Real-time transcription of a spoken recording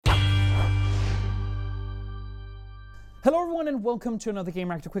Hello everyone and welcome to another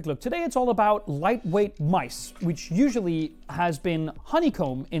Gamereactor Quick Look. Today it's all about lightweight mice, which usually has been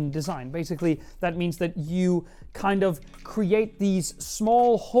honeycomb in design. Basically, that means that you kind of create these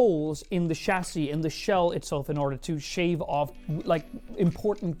small holes in the chassis, in the shell itself, in order to shave off like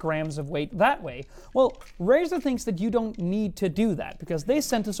important grams of weight that way. Well, Razer thinks that you don't need to do that because they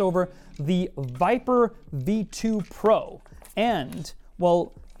sent us over the Viper V2 Pro. And,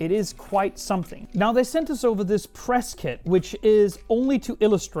 well, it is quite something. Now, they sent us over this press kit, which is only to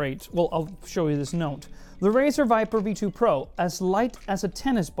illustrate, well, I'll show you this note. The Razer Viper V2 Pro, as light as a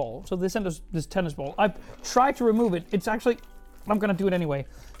tennis ball. So they sent us this tennis ball. I've tried to remove it. It's actually, I'm gonna do it anyway.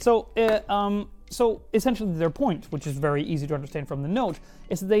 So essentially their point, which is very easy to understand from the note,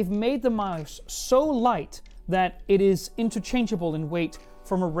 is that they've made the mouse so light that it is interchangeable in weight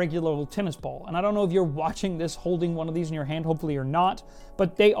from a regular old tennis ball. And I don't know if you're watching this holding one of these in your hand, hopefully you're not,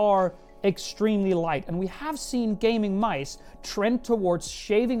 but they are extremely light. And we have seen gaming mice trend towards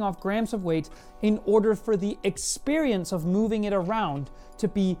shaving off grams of weight in order for the experience of moving it around to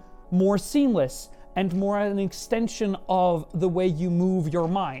be more seamless and more an extension of the way you move your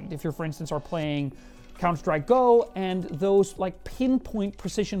mind. If you're, for instance, are playing Counter-Strike Go, and those like pinpoint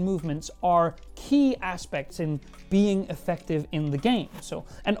precision movements are key aspects in being effective in the game. So,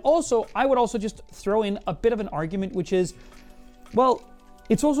 and also, I would also just throw in a bit of an argument, which is, well,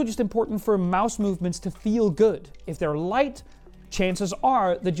 it's also just important for mouse movements to feel good. If they're light, chances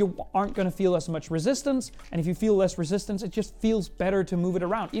are that you aren't going to feel as much resistance, and if you feel less resistance, it just feels better to move it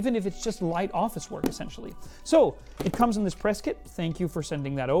around, even if it's just light office work, essentially. So, it comes in this press kit. Thank you for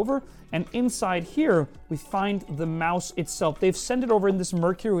sending that over. And inside here, we find the mouse itself. They've sent it over in this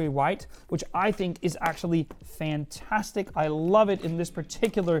mercury white, which I think is actually fantastic. I love it in this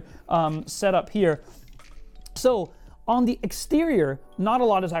particular setup here. So, on the exterior, not a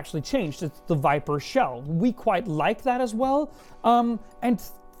lot has actually changed. It's the Viper shell. We quite like that as well. And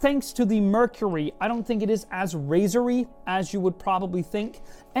thanks to the mercury, I don't think it is as razory as you would probably think.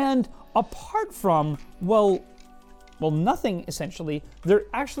 And apart from, well, nothing essentially, there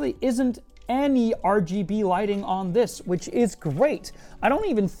actually isn't any RGB lighting on this, which is great. I don't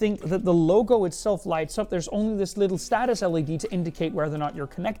even think that the logo itself lights up. There's only this little status LED to indicate whether or not you're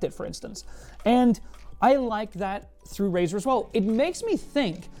connected, for instance. And I like that through Razer as well. It makes me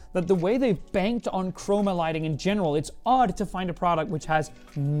think that the way they've banked on chroma lighting in general, it's odd to find a product which has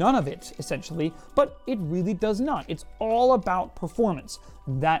none of it, essentially, but it really does not. It's all about performance.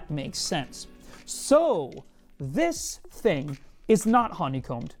 That makes sense. So, this thing is not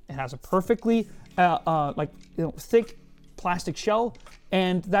honeycombed. It has a perfectly thick plastic shell,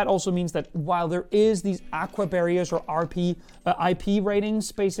 and that also means that while there is these aqua barriers or IP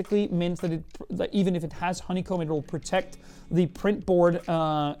ratings, basically means that even if it has honeycomb, it will protect the print board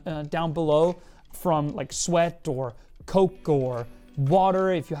down below from like sweat or coke or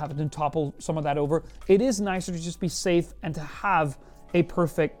water if you happen to topple some of that over. It is nicer to just be safe and to have a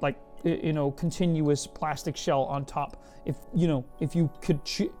perfect continuous plastic shell on top if you could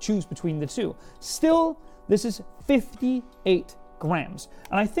choose between the two. Still, this is 58 grams.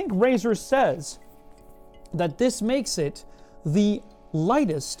 And I think Razer says that this makes it the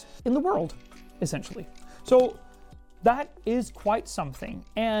lightest in the world, essentially. So that is quite something.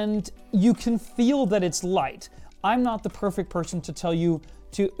 And you can feel that it's light. I'm not the perfect person to tell you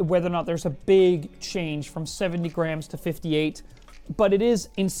whether or not there's a big change from 70 grams to 58, but it is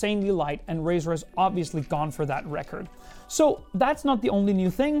insanely light, and Razer has obviously gone for that record. So that's not the only new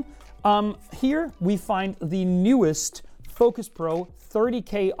thing. Here we find the newest Focus Pro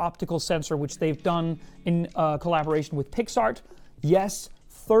 30K optical sensor, which they've done in collaboration with PixArt. Yes,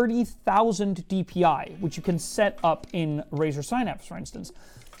 30,000 DPI, which you can set up in Razer Synapse, for instance.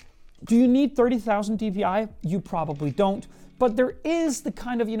 Do you need 30,000 DPI? You probably don't. But there is the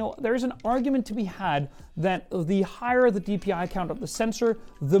kind of, there's an argument to be had that the higher the DPI count of the sensor,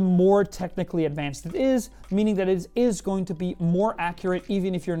 the more technically advanced it is, meaning that it is going to be more accurate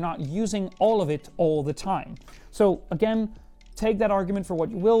even if you're not using all of it all the time. So again, take that argument for what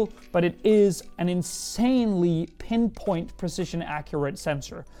you will, but it is an insanely pinpoint precision accurate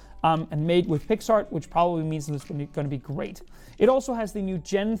sensor. And made with PixArt, which probably means that it's going to be great. It also has the new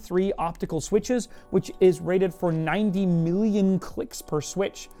Gen 3 optical switches, which is rated for 90 million clicks per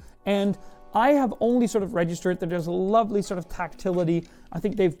switch. And I have only sort of registered that there's a lovely sort of tactility. I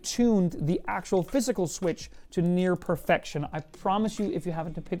think they've tuned the actual physical switch to near perfection. I promise you, if you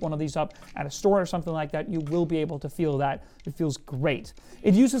happen to pick one of these up at a store or something like that, you will be able to feel that. It feels great.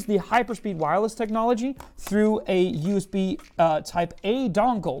 It uses the hyperspeed wireless technology through a USB Type A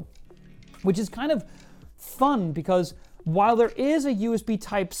dongle, which is kind of fun because while there is a USB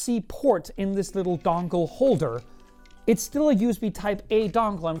Type-C port in this little dongle holder, it's still a USB Type-A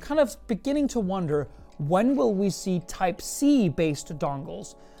dongle. I'm kind of beginning to wonder, when will we see Type-C based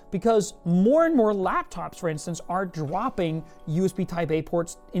dongles? Because more and more laptops, for instance, are dropping USB Type-A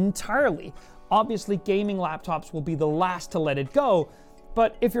ports entirely. Obviously, gaming laptops will be the last to let it go,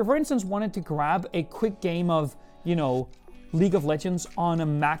 but if you're, for instance, wanted to grab a quick game of, League of Legends on a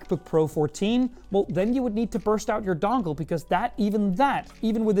MacBook Pro 14, well, then you would need to burst out your dongle, because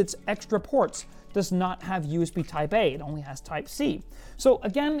even with its extra ports, does not have USB Type-A. It only has Type-C. So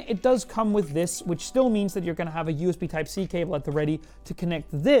again, it does come with this, which still means that you're going to have a USB Type-C cable at the ready to connect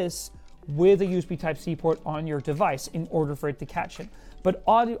this with a USB Type-C port on your device in order for it to catch it. But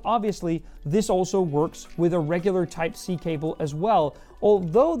obviously, this also works with a regular Type-C cable as well,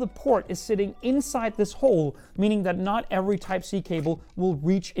 although the port is sitting inside this hole, meaning that not every Type-C cable will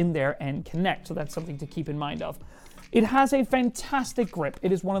reach in there and connect. So that's something to keep in mind of. It has a fantastic grip.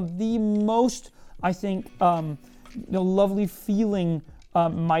 It is one of the most, I think, lovely feeling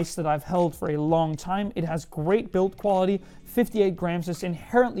mice that I've held for a long time. It has great build quality. 58 grams is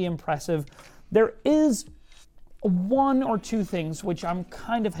inherently impressive. There is one or two things which I'm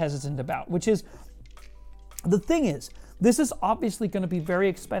kind of hesitant about, which is, the thing is, this is obviously going to be very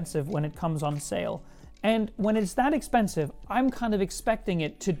expensive when it comes on sale. And when it's that expensive, I'm kind of expecting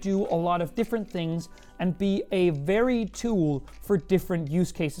it to do a lot of different things and be a varied tool for different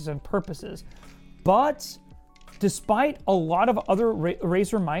use cases and purposes. But despite a lot of other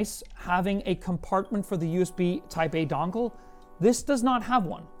Razer mice having a compartment for the USB Type-A dongle, this does not have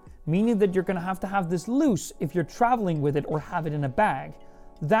one, meaning that you're going to have this loose if you're traveling with it or have it in a bag.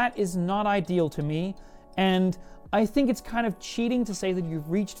 That is not ideal to me, and I think it's kind of cheating to say that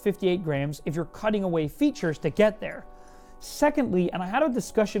you've reached 58 grams if you're cutting away features to get there. Secondly, and I had a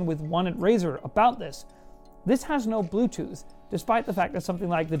discussion with one at Razer about this has no Bluetooth, despite the fact that something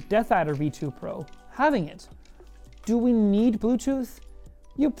like the DeathAdder V2 Pro having it. Do we need Bluetooth?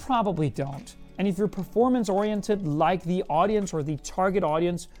 You probably don't. And if you're performance oriented like the audience or the target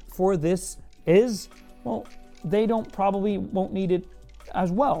audience for this is, well, they probably won't need it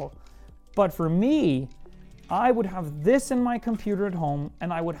as well. But for me, I would have this in my computer at home,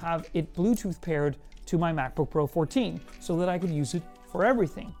 and I would have it Bluetooth paired to my MacBook Pro 14 so that I could use it for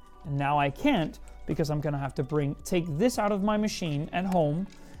everything. And now I can't, because I'm going to have to take this out of my machine at home,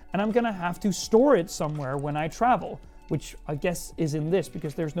 and I'm going to have to store it somewhere when I travel, which I guess is in this,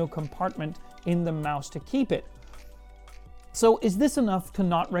 because there's no compartment in the mouse to keep it. So is this enough to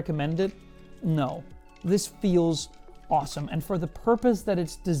not recommend it? No. This feels awesome, and for the purpose that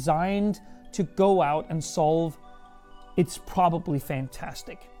it's designed to go out and solve, it's probably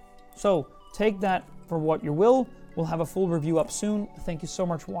fantastic. So take that for what you will. We'll have a full review up soon. Thank you so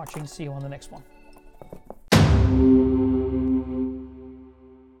much for watching. See you on the next one.